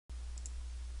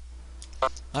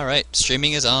Alright,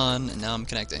 streaming is on, and now I'm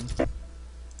connecting.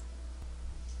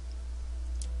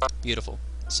 Beautiful.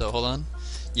 So, hold on.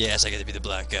 Yes, I get to be the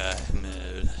black guy.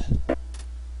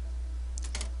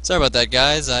 Sorry about that,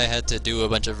 guys. I had to do a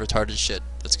bunch of retarded shit.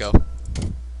 Let's go.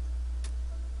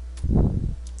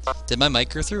 Did my mic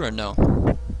go through or no?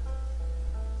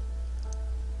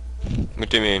 What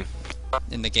do you mean?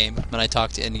 In the game, when I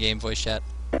talked in game voice chat.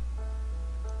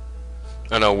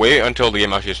 I know, wait until the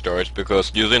game actually starts,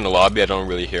 because usually in the lobby I don't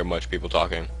really hear much people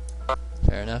talking.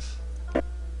 Fair enough.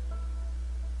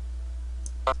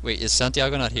 Wait, is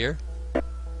Santiago not here?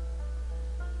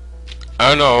 I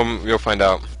don't know, you'll find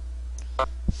out.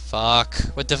 Fuck.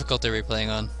 What difficulty are we playing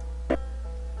on?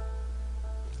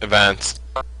 Advanced.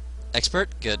 Expert?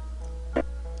 Good.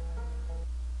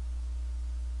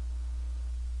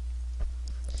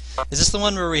 Is this the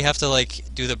one where we have to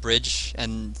like do the bridge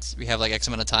and we have like X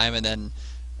amount of time and then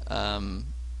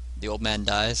the old man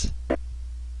dies?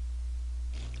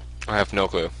 I have no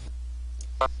clue.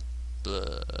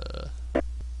 Blah.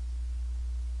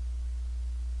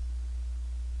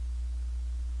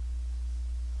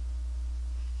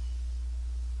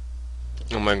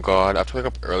 Oh my god, I have to wake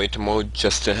up early tomorrow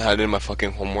just to hand in my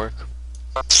fucking homework.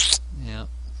 Yeah.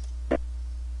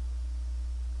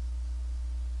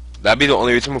 That'd be the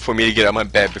only reason for me to get out of my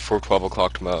bed before 12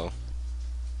 o'clock tomorrow.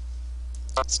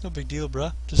 It's no big deal,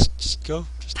 bruh. Just go.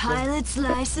 Just go. Pilot's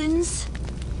license?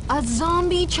 A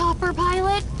zombie chopper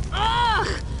pilot?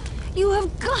 Ugh! You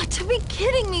have got to be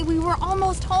kidding me! We were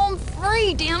almost home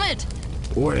free, damn it!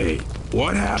 Wait,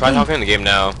 what happened? Try talking in the game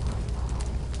now.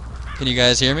 Can you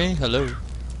guys hear me? Hello?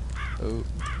 Oh.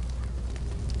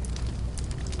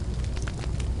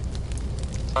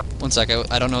 One sec,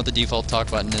 I don't know what the default talk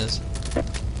button is.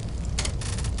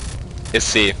 It's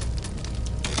C.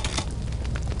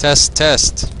 Test,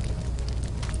 test.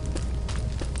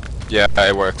 Yeah,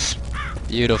 it works.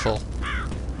 Beautiful.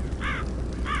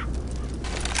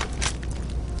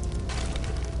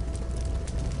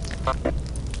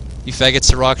 You faggots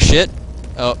to rock shit?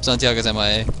 Oh, Santiago's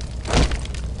MIA.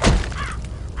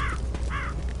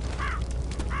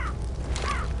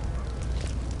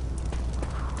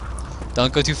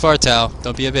 Don't go too far, Tao.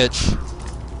 Don't be a bitch.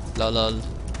 Lol.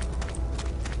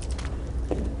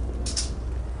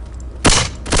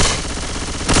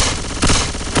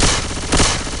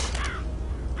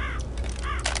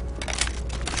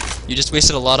 You just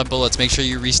wasted a lot of bullets. Make sure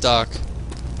you restock.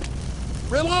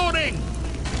 Reloading!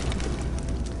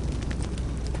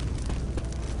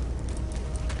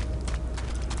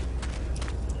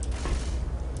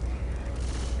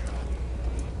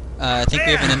 I think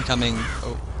we have an incoming.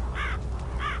 Oh.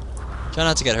 Try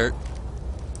not to get hurt.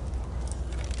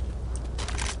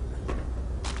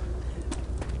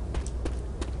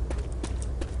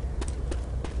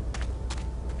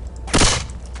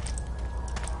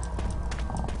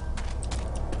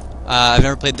 I've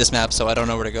never played this map, so I don't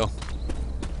know where to go.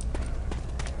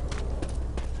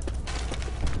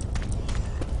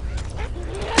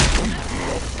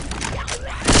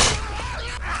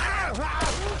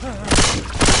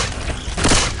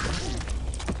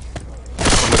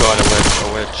 Oh my god, a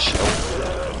witch.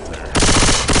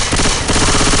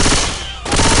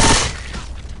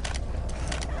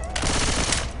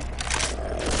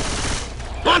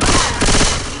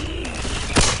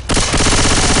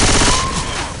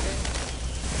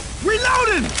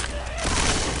 Reloading!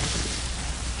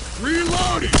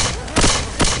 Reloading!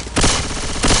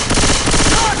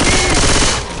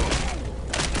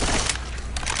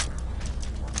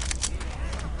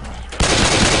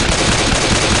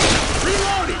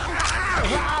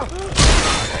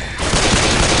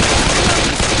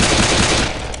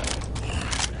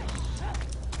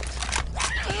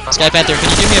 Sky Panther, can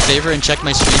you do me a favor and check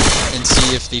my stream and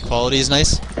see if the quality is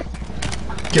nice?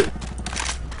 Yep.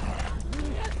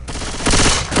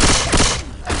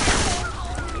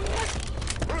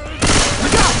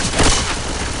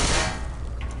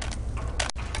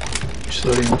 Just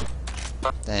loading.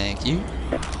 Thank you.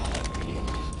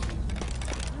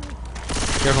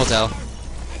 Careful, Tal.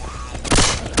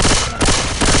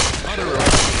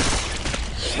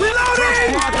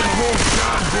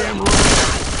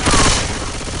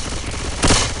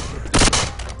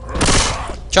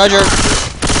 Charger!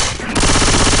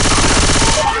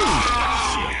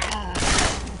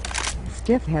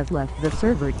 Skiff has left the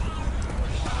server.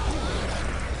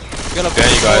 Got a There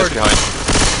you guys board. behind.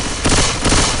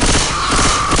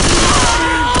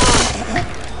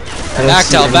 Back,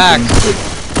 Tal, back!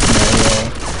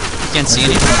 Can't see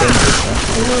anything.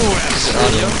 Is there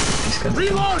audio?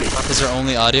 Is there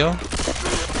only audio?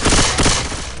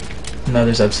 No,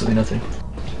 there's absolutely nothing.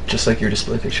 Just like your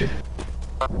display picture.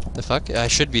 The fuck? I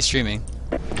should be streaming.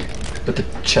 But the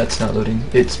chat's not loading.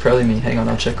 It's probably me. Hang on,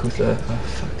 I'll check with the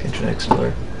fuck, Internet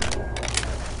Explorer.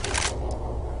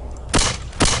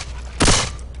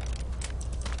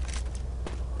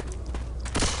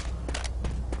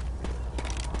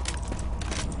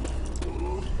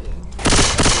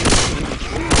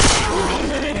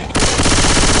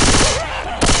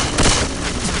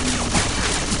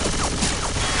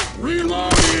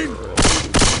 Reloading!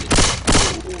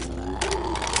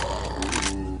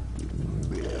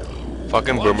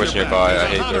 Fucking boomers nearby. I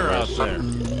hate boomers.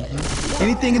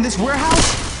 Anything in this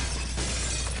warehouse?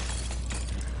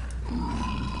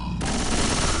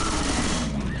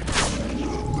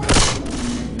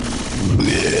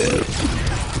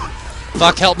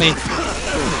 Fuck, help me.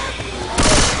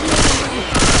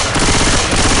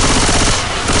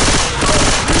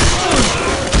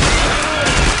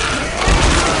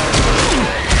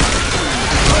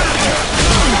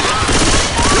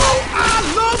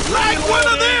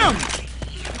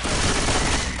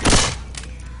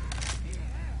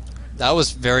 That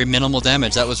was very minimal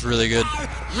damage. That was really good.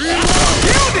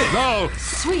 No!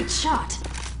 Sweet shot.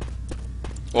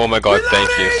 Oh my god, thank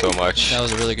you so much. That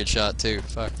was a really good shot too.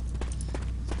 Fuck.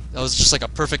 That was just like a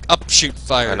perfect upshoot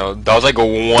fire. I know, that was like a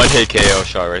one-hit KO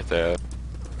shot right there.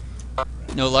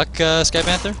 No luck, Sky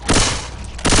Panther?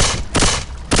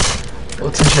 Well,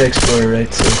 it's Internet Explorer,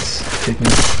 right? So it's taking.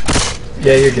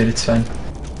 Yeah, you're good. It's fine.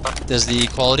 Does the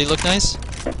quality look nice?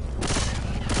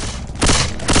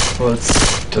 Well, it's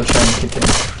still trying to kick in.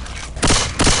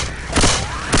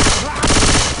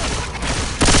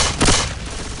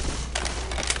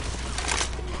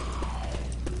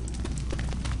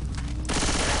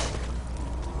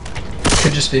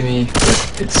 Could just be me,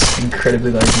 but it's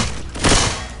incredibly laggy.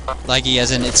 Laggy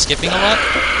as in it's skipping a lot?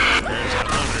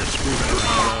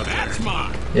 That's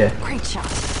mine. Yeah. Great shot.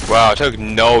 Wow, I took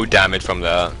no damage from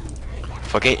that.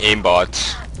 Fucking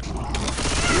aimbots.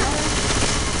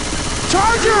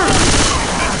 Charger!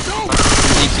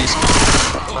 Thank you.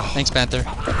 Thanks, Panther.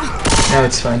 Now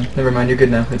it's fine. Never mind. You're good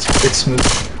now. It's smooth.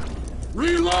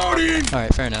 Reloading!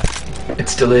 Alright, fair enough.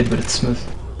 It's delayed, but it's smooth.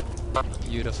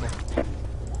 Beautiful.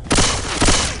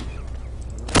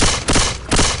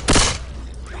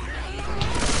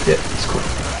 Yeah, it's cool.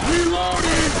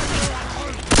 Reloading!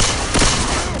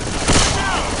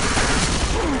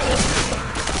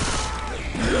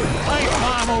 Pipe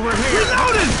bomb over here!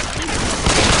 Reloading!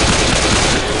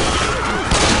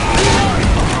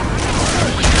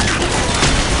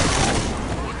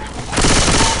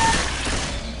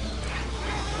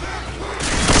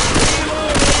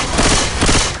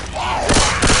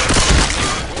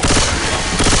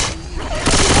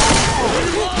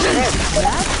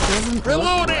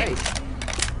 Reloading!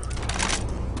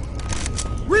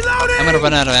 Reloading! I'm gonna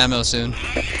run out of ammo soon.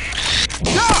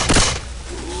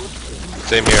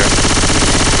 Same here.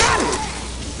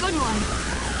 Good one.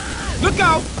 Look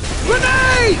out!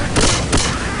 Grenade!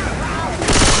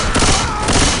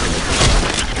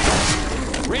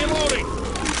 Reloading!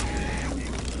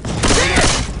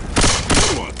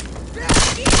 Good one.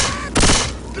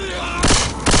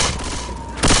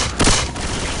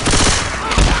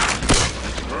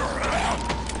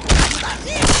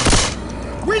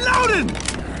 Reloading!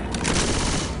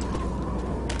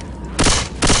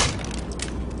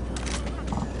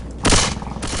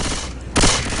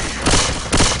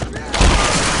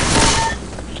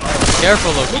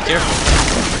 Careful, Loki, careful.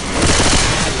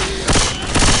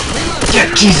 Yeah,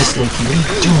 Jesus, Loki, what are you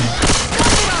doing?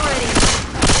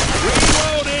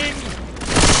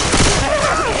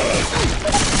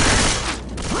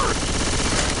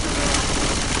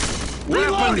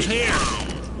 Reloading! Weapons here!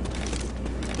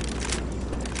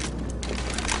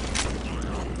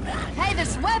 Hey,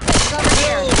 there's weapons over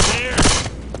here. There!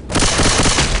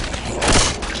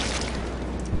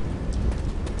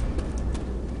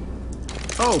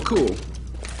 Oh, cool.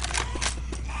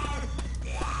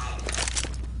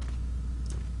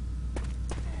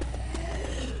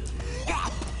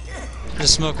 The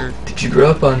smoker. Did you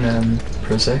grow up on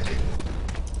Prozac?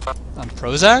 On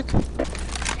Prozac?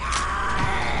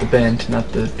 The band,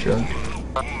 not the drug.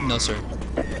 No, sir.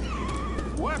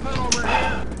 Weapon over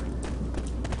here!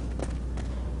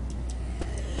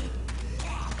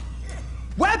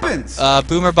 Weapons!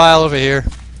 Boomer Bile over here.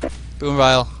 Boomer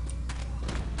Bile.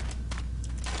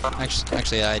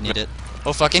 Actually, yeah, I need it.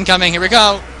 Oh fuck, incoming, here we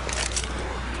go!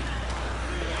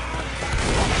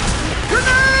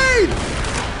 Grenade!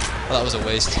 Oh, that was a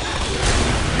waste.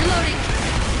 Reloading.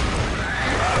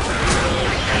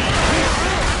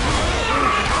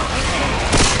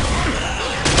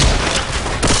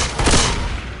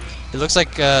 It looks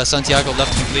like Santiago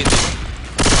left completely.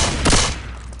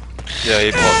 Yeah,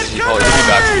 he'll be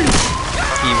back.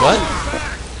 He what?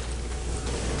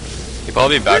 He'll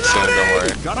probably be back soon, don't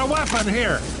worry. Got a weapon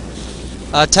here.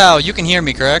 Tao, you can hear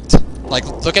me, correct? Like,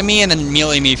 look at me and then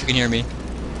melee me if you can hear me.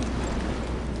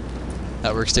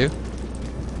 That works too.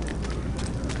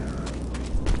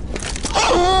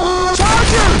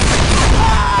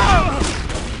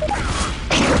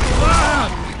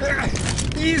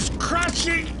 He's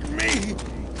crushing me.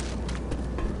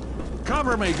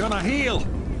 Cover me, gonna heal.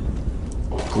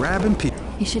 Grab and peel.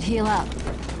 You should heal up.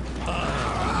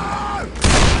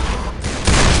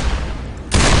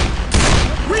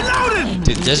 Reloading!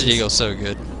 Dude, Desert Eagle's so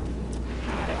good.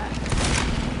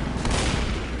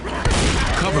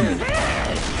 Cover me.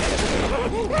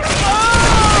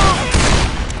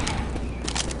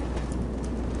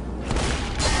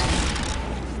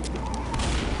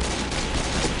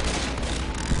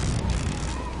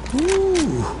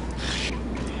 Ooh.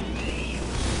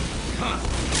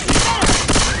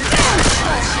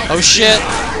 Oh shit!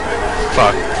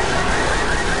 Fuck.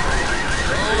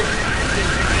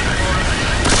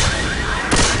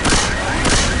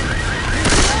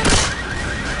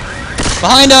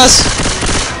 Behind us!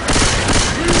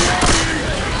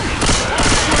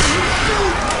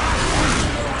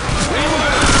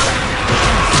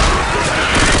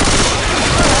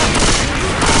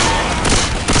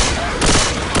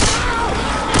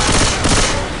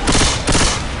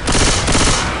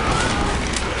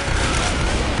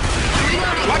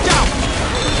 Watch out!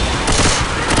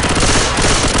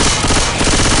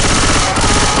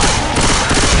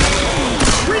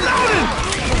 Reloading!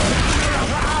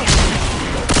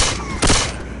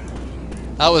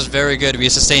 That was very good. We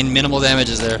sustained minimal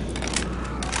damages there.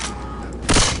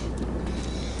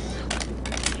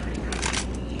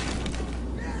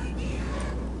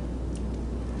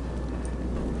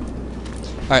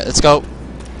 Alright, let's go.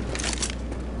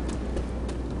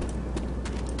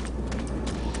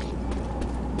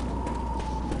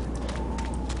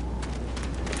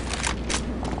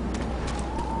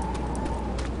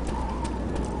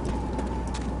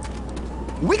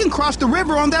 We can cross the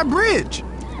river on that bridge.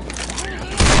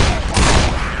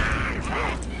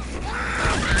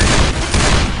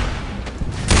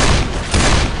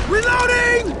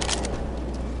 Reloading!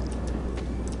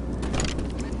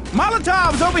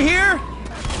 Molotovs over here!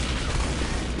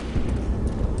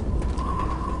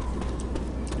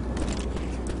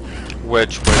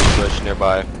 Which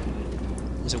nearby?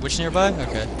 Is it which nearby?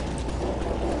 Okay.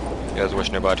 Yeah, there's a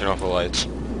witch nearby, turn off the lights.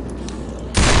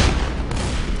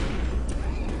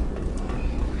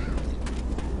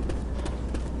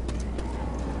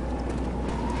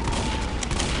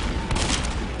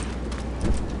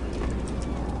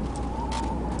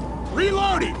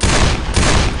 Reloading.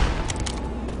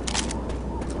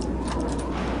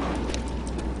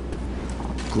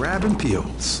 Grabbing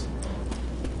peels.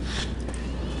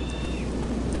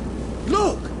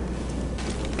 Look!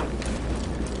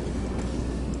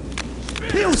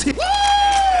 Peels here.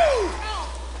 Woo!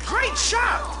 Great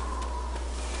shot!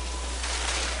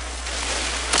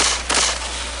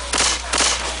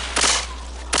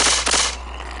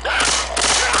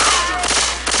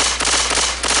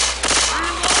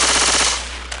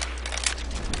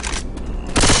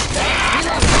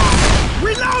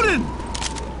 Reloading!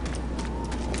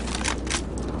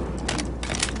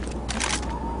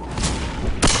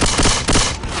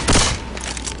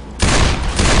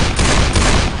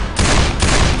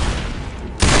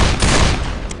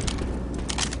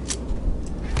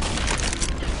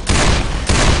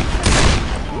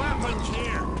 Weapons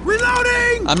here.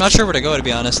 Reloading! I'm not sure where to go, to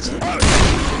be honest. You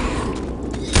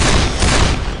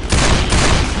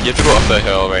have to go up the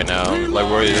hill right now. Like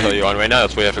where the hill you on right now,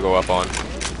 that's where you have to go up on.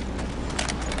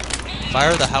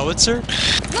 Fire the howitzer?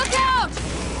 Look out!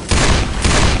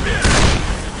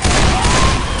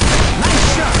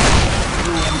 Nice shot!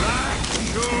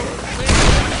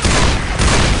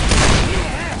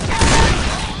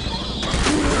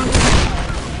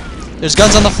 There's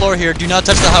guns on the floor here. Do not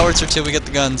touch the howitzer till we get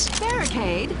the guns.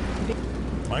 Barricade?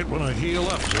 Might want to heal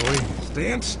up, Zoe.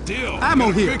 Stand still. Ammo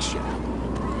Gotta here. fix you.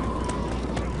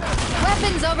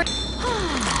 Weapons over.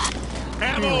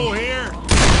 Ammo here.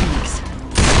 Thanks.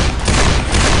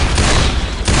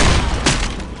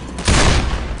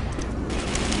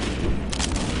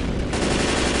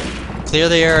 Clear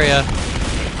the area.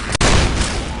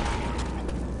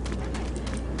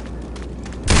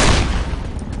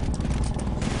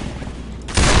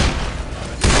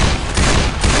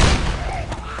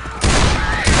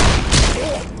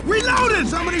 Reloading!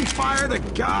 Somebody fire the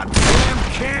goddamn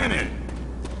cannon.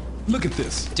 Look at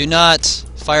this. Do not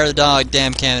fire the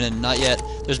damn cannon. Not yet.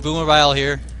 There's boomermobile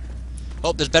here.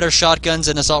 Oh, there's better shotguns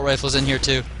and assault rifles in here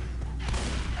too.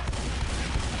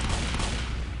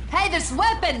 Hey, there's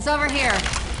weapons over here.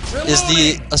 Is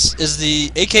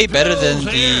the AK better than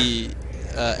the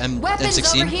Weapons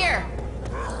M16? over here.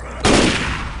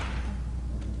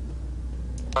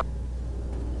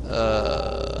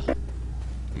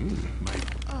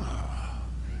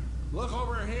 Look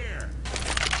over here.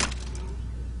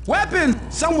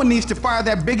 Weapon! Someone needs to fire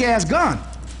that big ass gun.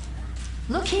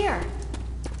 Look here.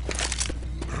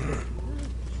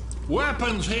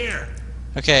 Weapons here.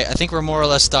 Okay, I think we're more or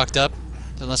less stocked up,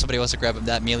 unless somebody wants to grab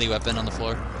that melee weapon on the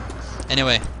floor.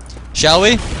 Anyway, shall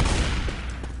we?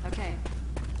 Okay.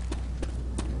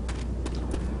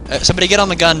 Somebody get on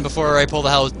the gun before I pull the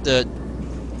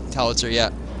howitzer.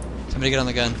 Yeah, somebody get on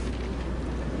the gun.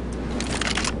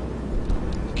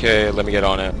 Okay, let me get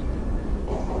on it.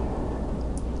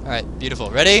 All right,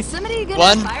 beautiful. Ready? Is somebody gonna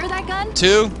 1, fire that gun?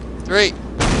 2, 3.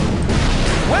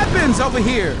 Weapons over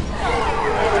here.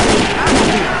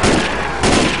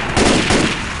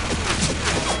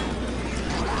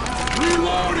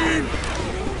 Reloading.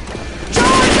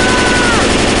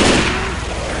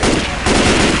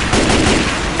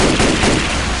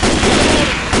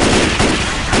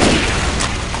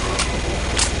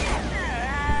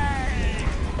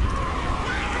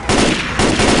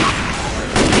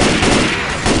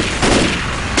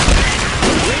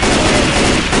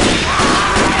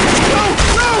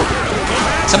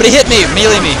 Somebody hit me!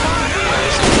 Melee me!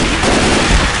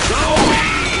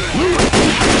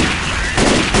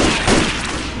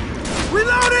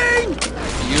 Reloading!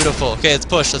 Beautiful. Okay, let's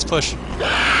push. Let's push. Oh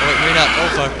wait, maybe not. Oh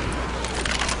fuck.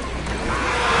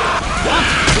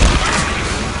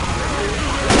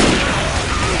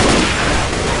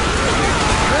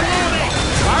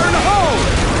 Fire in the hole!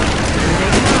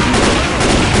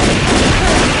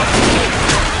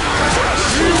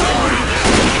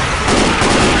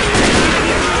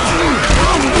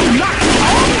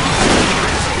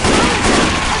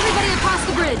 Everybody across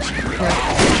the bridge.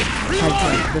 Has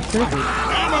left the server.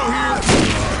 Ammo here.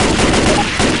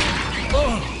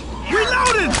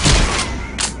 Reloading!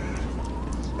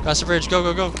 Cross the bridge. Go,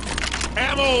 go, go.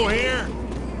 Ammo here.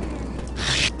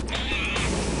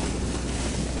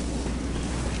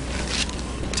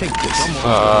 Take this.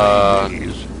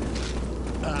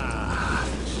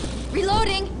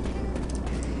 Reloading.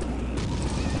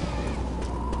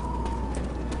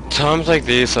 Times like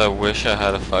these, I wish I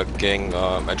had a fucking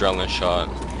adrenaline shot.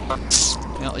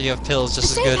 You have pills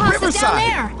just as Safe good. house is down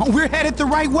Riverside. there. Oh, we're headed the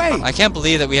right way. I can't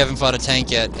believe that we haven't fought a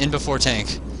tank yet. In before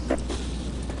tank.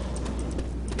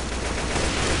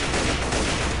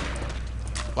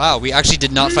 Wow, we actually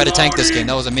did not fight a tank this game.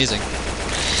 That was amazing.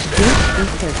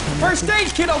 First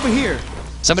aid kit over here.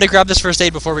 Somebody grab this first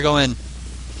aid before we go in.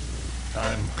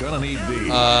 I'm gonna need these.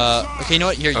 Okay, you know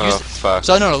what? Here, Oh, use. fuck.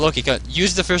 So no, Loki, go.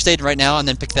 Use the first aid right now, and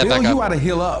then pick that Bill, back you up. ought to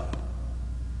heal up.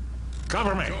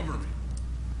 Cover me.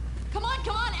 Come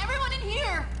on, everyone in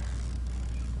here.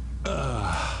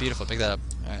 Beautiful. Pick that up.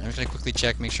 All right, I'm just gonna quickly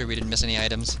check, make sure we didn't miss any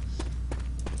items.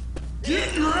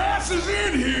 Get your asses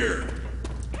in here.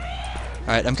 All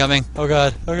right, I'm coming. Oh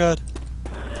god. Oh god.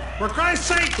 For Christ's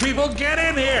sake, people, get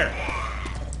in here.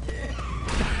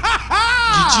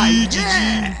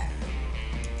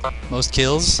 Most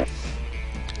kills.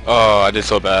 Oh, I did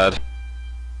so bad.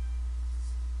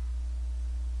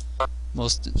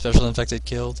 Most special infected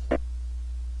killed.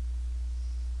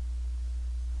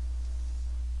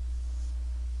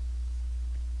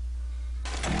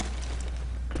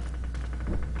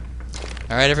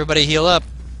 All right, everybody, heal up.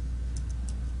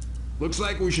 Looks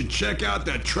like we should check out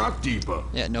that truck depot.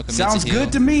 Yeah, no commits Sounds to heal.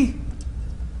 good to me.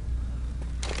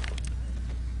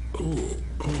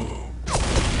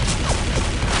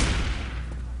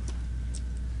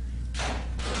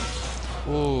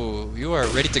 Ooh, you are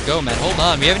ready to go, man. Hold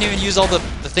on, we haven't even used all the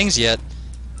things yet.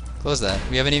 Close that.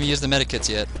 We haven't even used the medikits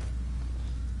yet.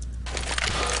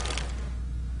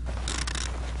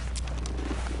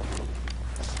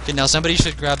 Okay, now somebody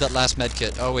should grab that last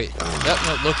medkit. Oh wait. Yep,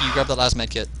 no, Loki, you grab that last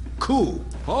medkit. Cool.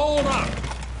 Hold on.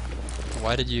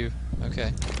 Why did you?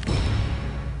 Okay. You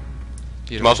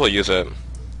Beautiful. might as well use it.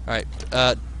 Alright,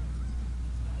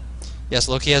 yes,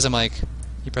 Loki has a mic.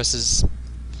 He presses...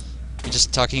 You're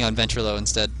just talking on Ventrilo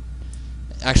instead.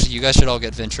 Actually, you guys should all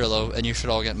get Ventrilo, and you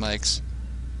should all get mics.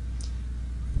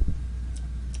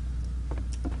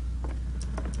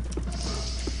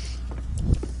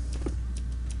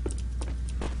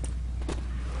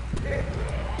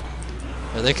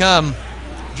 Here they come.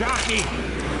 Jockey.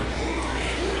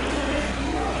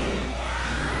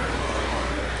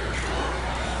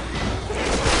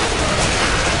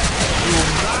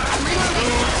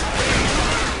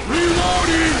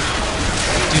 Reloading.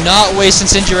 Do not waste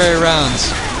incendiary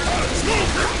rounds.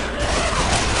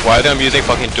 Why are they using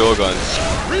fucking dual guns?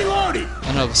 Reloading! I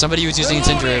don't know, somebody was using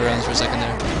incendiary rounds for a second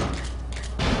there.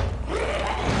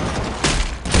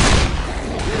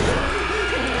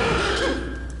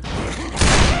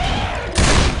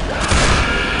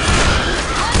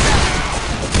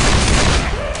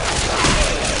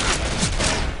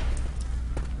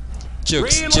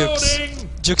 Jukes, jukes,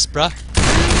 jukes, bruh.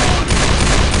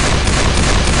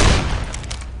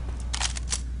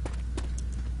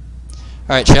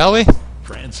 Alright, shall we?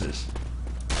 Francis.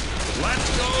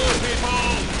 Let's go, people!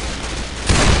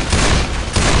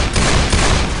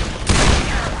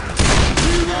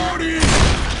 Reloading!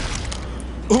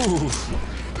 Ooh.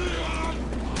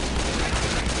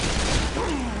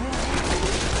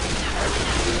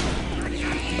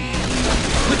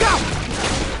 Look out!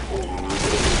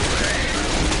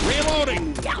 Reloading!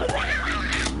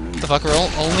 The fuck, we're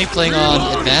only playing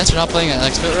on advanced, we're not playing on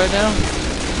expert right now?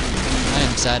 I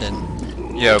am saddened.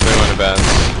 Yeah, we're playing on advanced.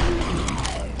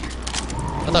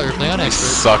 I thought we were playing on expert.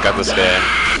 Suck at this game.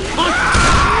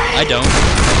 I don't.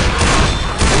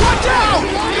 Watch out!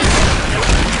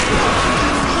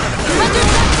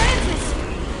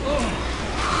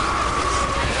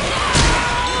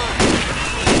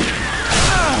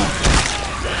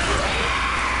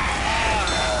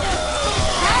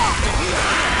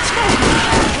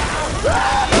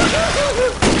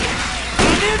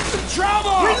 I'm in some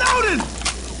trouble! Reloading!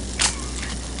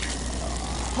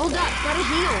 Hold up, gotta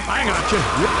heal. I got you.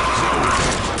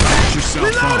 Patch yourself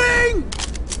Reloading! up.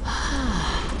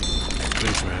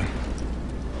 Thanks, man.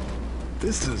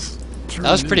 This is.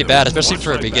 That was pretty bad, especially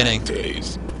for a beginning.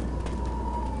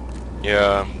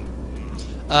 Yeah.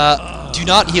 Do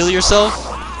not heal yourself.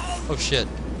 Oh shit.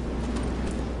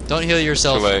 Don't heal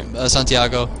yourself, Too late.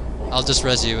 Santiago. I'll just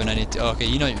res you and I need to. Oh, okay,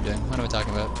 you know what you're doing. What am I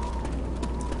talking about?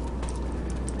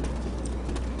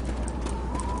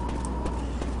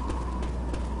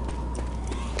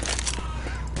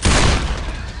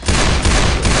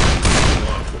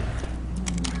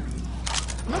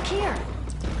 Look here.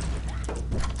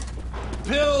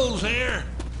 Pills here.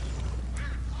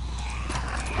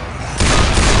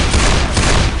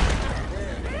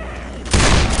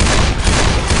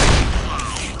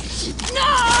 No!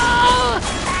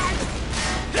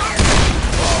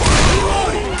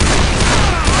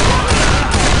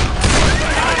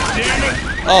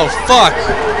 Oh fuck!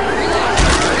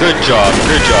 Good job,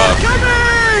 good job.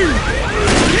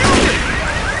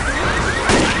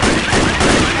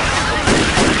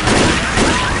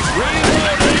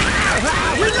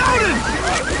 Reloading!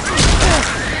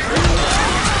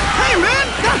 Hey, man!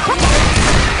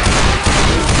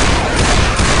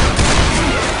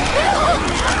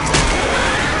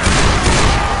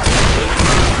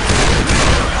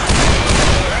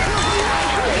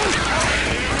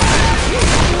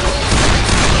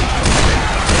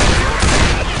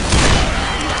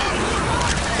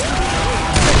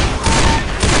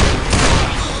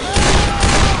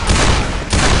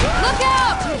 Look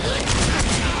out!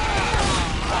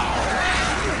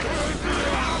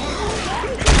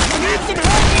 I need some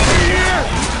help over here!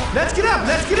 Let's get up!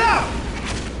 Let's get up!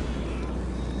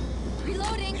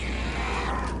 Reloading.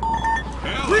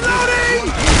 Reloading!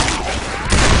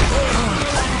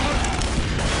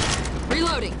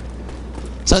 Reloading.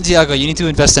 Santiago, you need to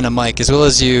invest in a mic as well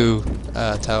as you,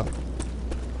 Tao.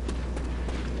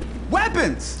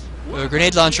 Weapons! We have a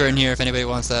grenade launcher in here if anybody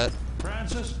wants that.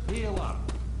 Francis, heal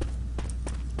up.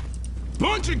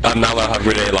 Bunch of I'm not allowed to have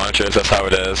grenade launchers, that's how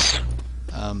it is.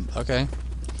 Okay.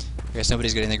 I guess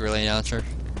nobody's getting the grenade launcher.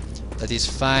 That is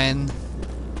fine.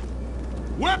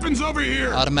 weapons over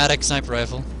here. Automatic sniper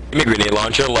rifle. Give me a grenade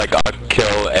launcher, like I'll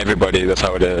kill everybody, that's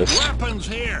how it is. Weapons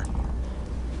here.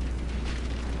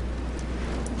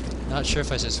 Not sure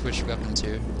if I should switch weapons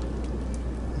here.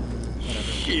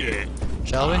 Shit.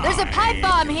 Shall we? There's a pipe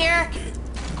bomb here.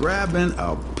 Grabbing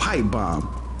a pipe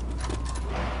bomb.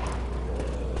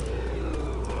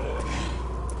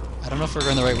 I don't know if we're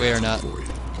going the right way or not.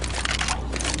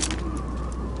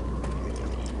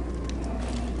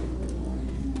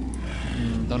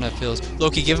 Don't have pills.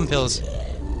 Loki, give him pills.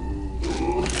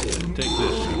 Take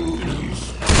this.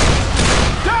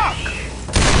 Duck!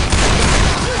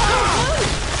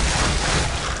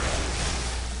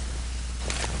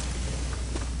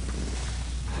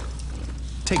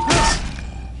 Take this.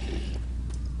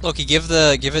 Loki, give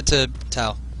it to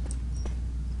Tao.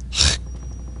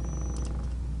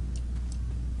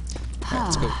 Alright,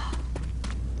 let's go.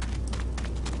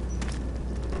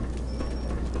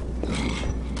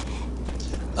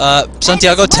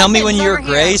 Santiago, tell me when you're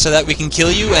gray so that we can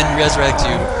kill you and resurrect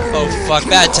you. Oh fuck,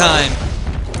 bad time.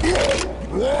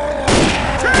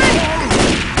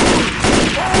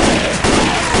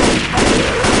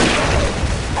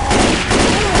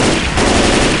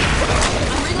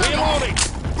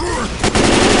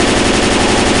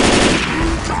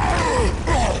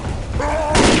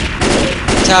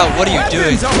 Tao, what are you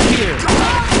doing? Weapons over here.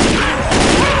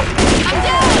 I'm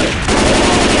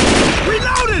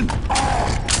Reloading.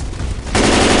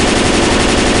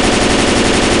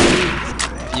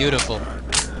 Beautiful. down!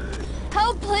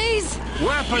 Help, please!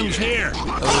 Weapons here. This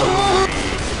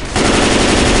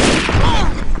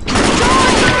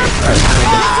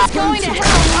is going to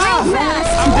hell real fast!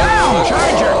 I'm down.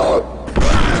 Charger.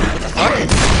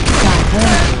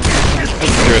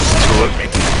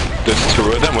 There's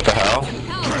two of them. What the hell?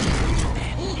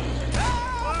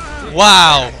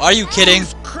 Wow, are you kidding?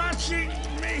 Crushing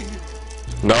me.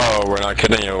 No, we're not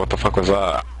kidding you. What the fuck was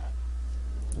that?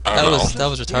 I don't know. That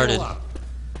was retarded.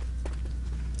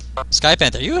 Sky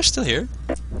Panther, you are still here?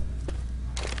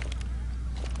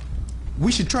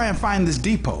 We should try and find this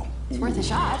depot. It's worth a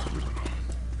shot.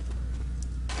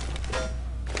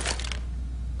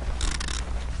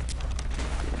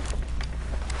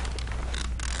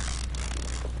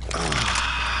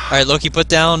 Alright, Loki, put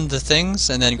down the things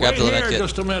and then grab Wait the here med kit.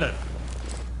 just a minute.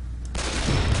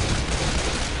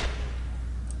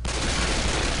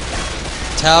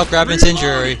 Tao, grab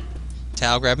incendiary.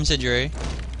 Tao, grab incendiary.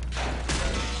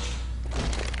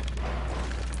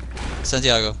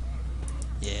 Santiago.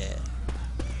 Yeah.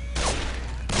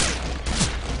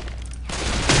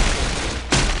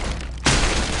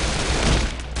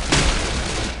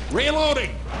 Reloading.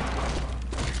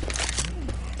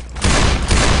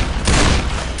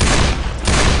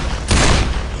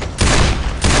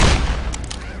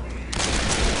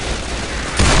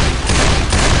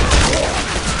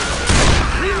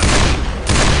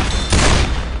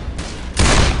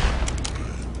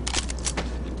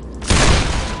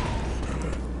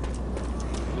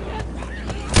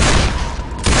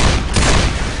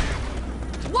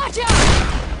 Watch out!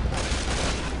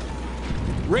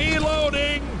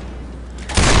 Reloading.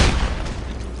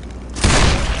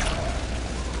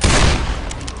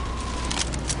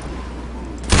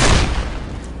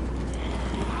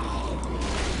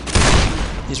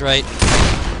 He's right.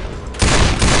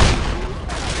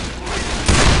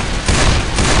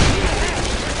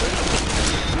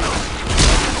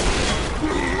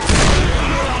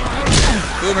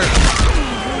 Boomer.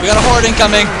 We got a horde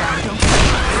incoming.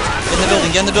 Get in the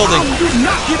building, get in the building. You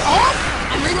knock it off.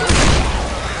 Reloading.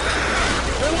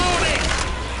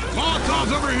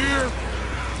 Molotovs over here.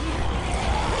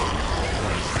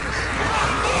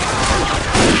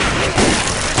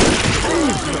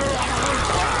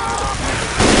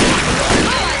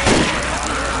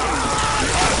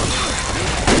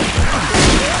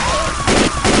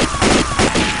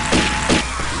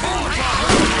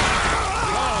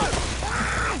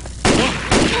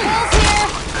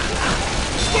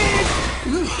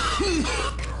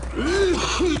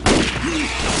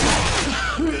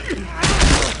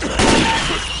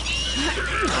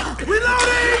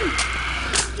 Reloading.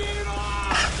 Get it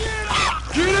off.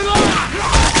 Get it off.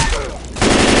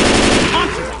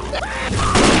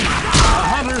 The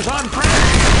hunter's on track.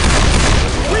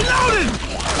 Reloading.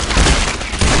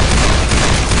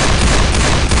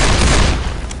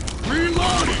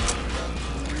 Reloading.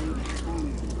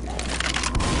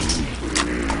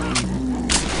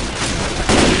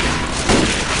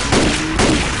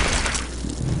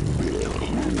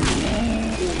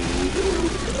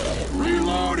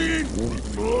 Reloading.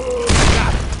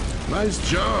 Got it. Nice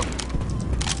job.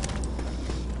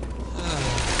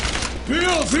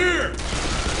 Bill's here.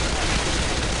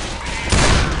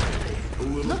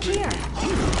 Look here.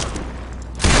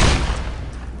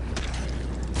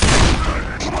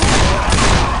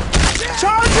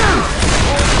 Charger.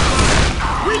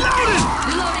 Reloading.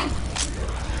 Reloading.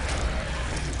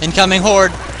 Incoming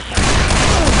horde.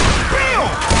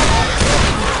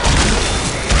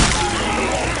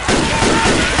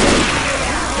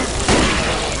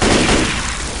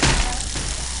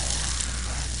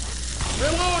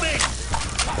 Reloading.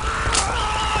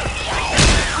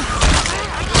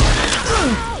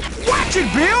 Watch it,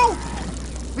 Bill.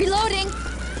 Reloading.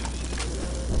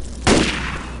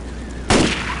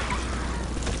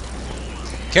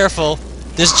 Careful.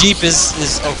 This Jeep is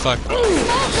oh fuck.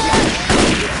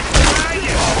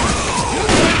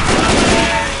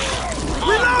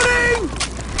 Reloading.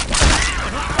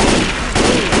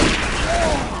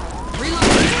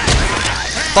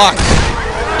 Fuck.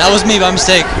 That was me by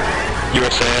mistake. You were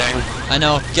saying? I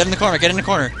know. Get in the corner, get in the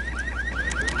corner.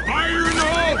 Fire in the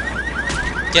hole.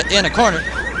 Get in a corner.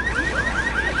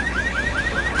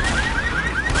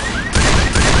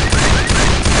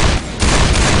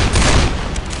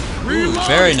 Ooh,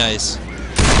 very nice.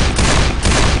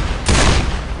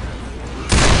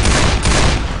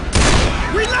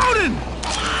 Reloading.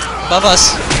 Above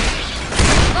us.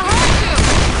 Behind you!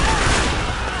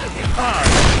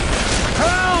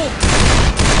 Help.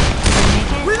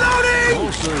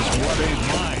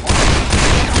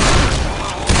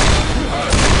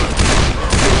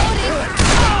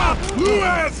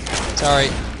 Sorry.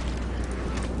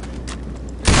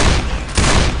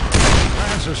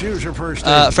 Francis, use your first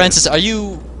Francis, are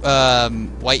you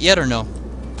white yet or no?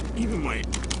 Even my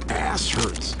ass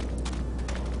hurts.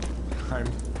 I'm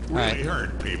really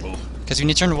hurt, people. Because when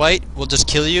you turn white, we'll just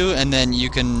kill you, and then you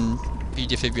can be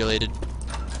defibrillated.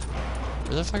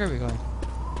 Where the fuck are we going?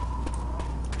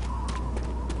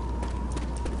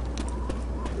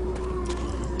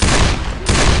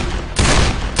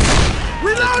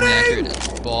 Reloading!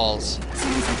 Balls.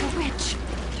 Sounds like a witch.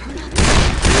 Turn on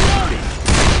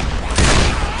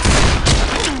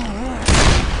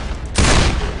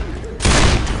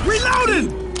Reloading!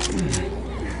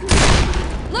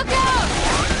 Look out!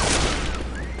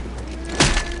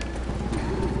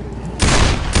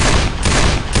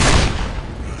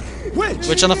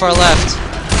 Witch on the far left.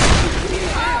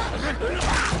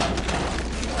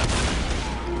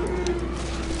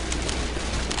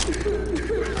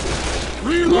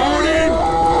 Reloading!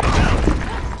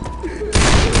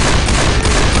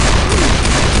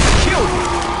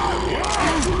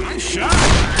 Nice shot!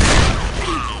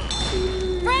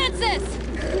 Francis!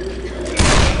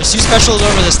 There's 2 specials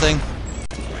over this thing.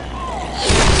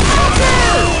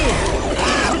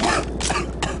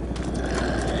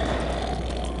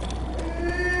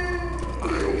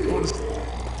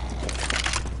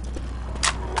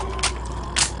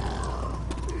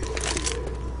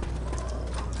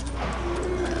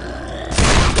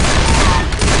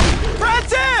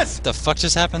 What the fuck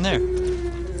just happened there? You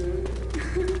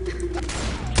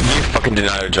fucking did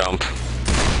not jump.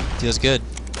 Feels good.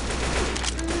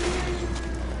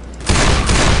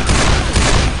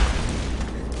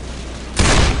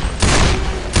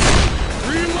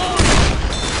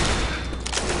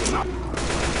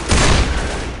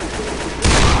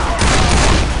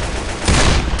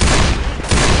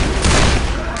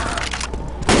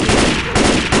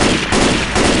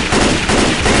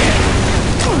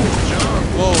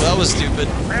 Whoa, that was stupid.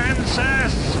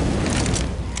 Francis!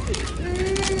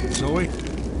 Zoe?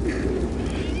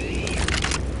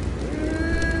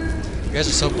 You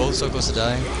guys are both so close to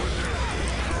dying.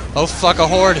 Oh fuck, a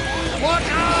horde! Watch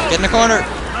out! Get in the corner!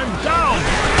 I'm down!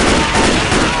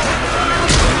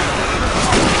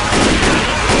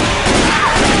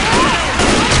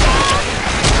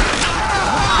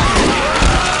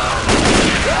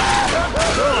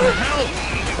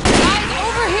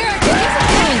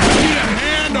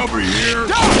 Over here!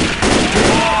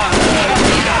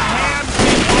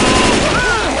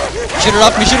 Shoot it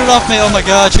off me, shoot it off me! Oh my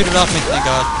god, shoot it off me, thank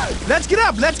god. Let's get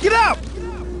up! Let's get up!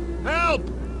 Help!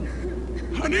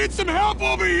 I need some help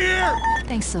over here!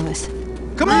 Thanks, Lois.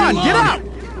 Come on, get up!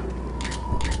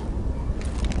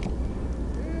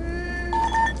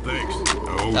 Thanks.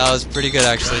 Oh. That was pretty good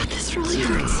actually. This really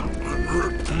hurts.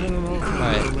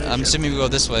 Alright, I'm assuming we go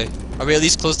this way. Are we at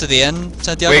least close to the end,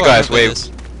 Santiago? Wait, guys,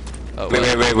 wait. Oh,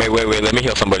 Wait, let me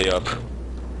heal somebody up.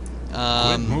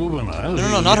 Moving,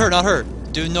 no, not her, not her.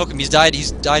 Dude, Nokum, he's died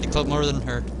more than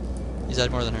her. He's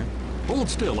died more than her. Hold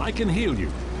still, I can heal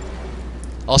you.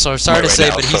 Also, sorry to say,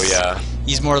 now, but so he's yeah.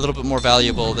 he's a little bit more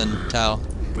valuable than Tao.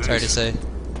 Sorry to say.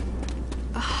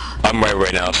 I'm red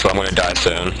right now, so I'm gonna die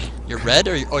soon. You're red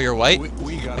or you're white?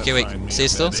 Okay, wait. Stay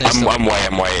still. Stay still. I'm white.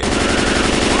 I'm white.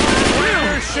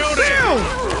 Down!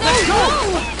 Let's go!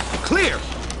 Clear!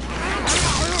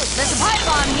 There's a pipe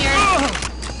bomb here.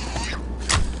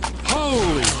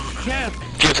 Holy shit!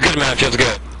 Feels good, man. Feels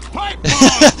good. Pipe bomb!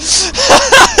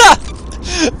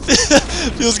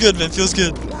 Feels good, man. Feels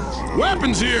good.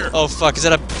 Weapons here! Oh fuck! Is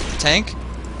that a tank?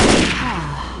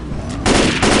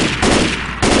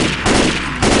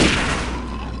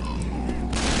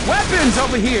 Weapons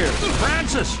over here!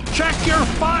 Francis, check your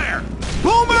fire!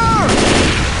 Boomer!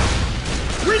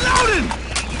 Reloading!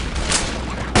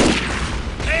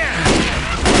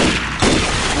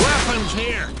 Weapons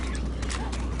here!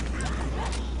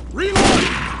 Reload!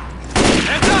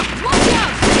 Heads up! Watch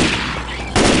out!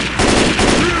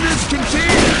 Through this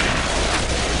container!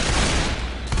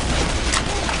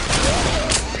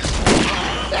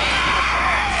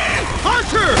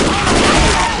 Archer!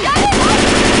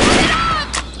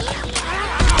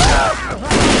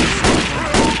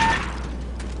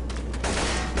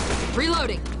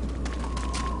 Reloading.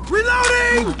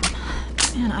 Reloading!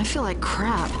 Man, I feel like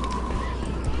crap.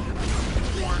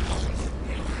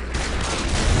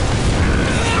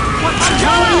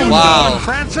 Wow.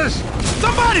 Francis!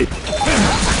 Somebody!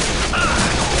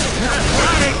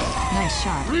 Nice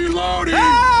shot. Reloading!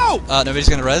 Help! Nobody's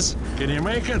gonna res? Can you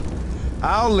make it?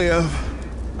 I'll live.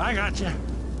 I got you.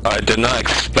 I did not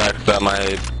expect that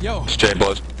my Yo, stray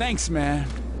bullets. thanks, man.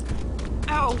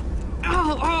 Ow!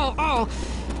 Ow! Ow!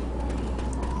 Ow!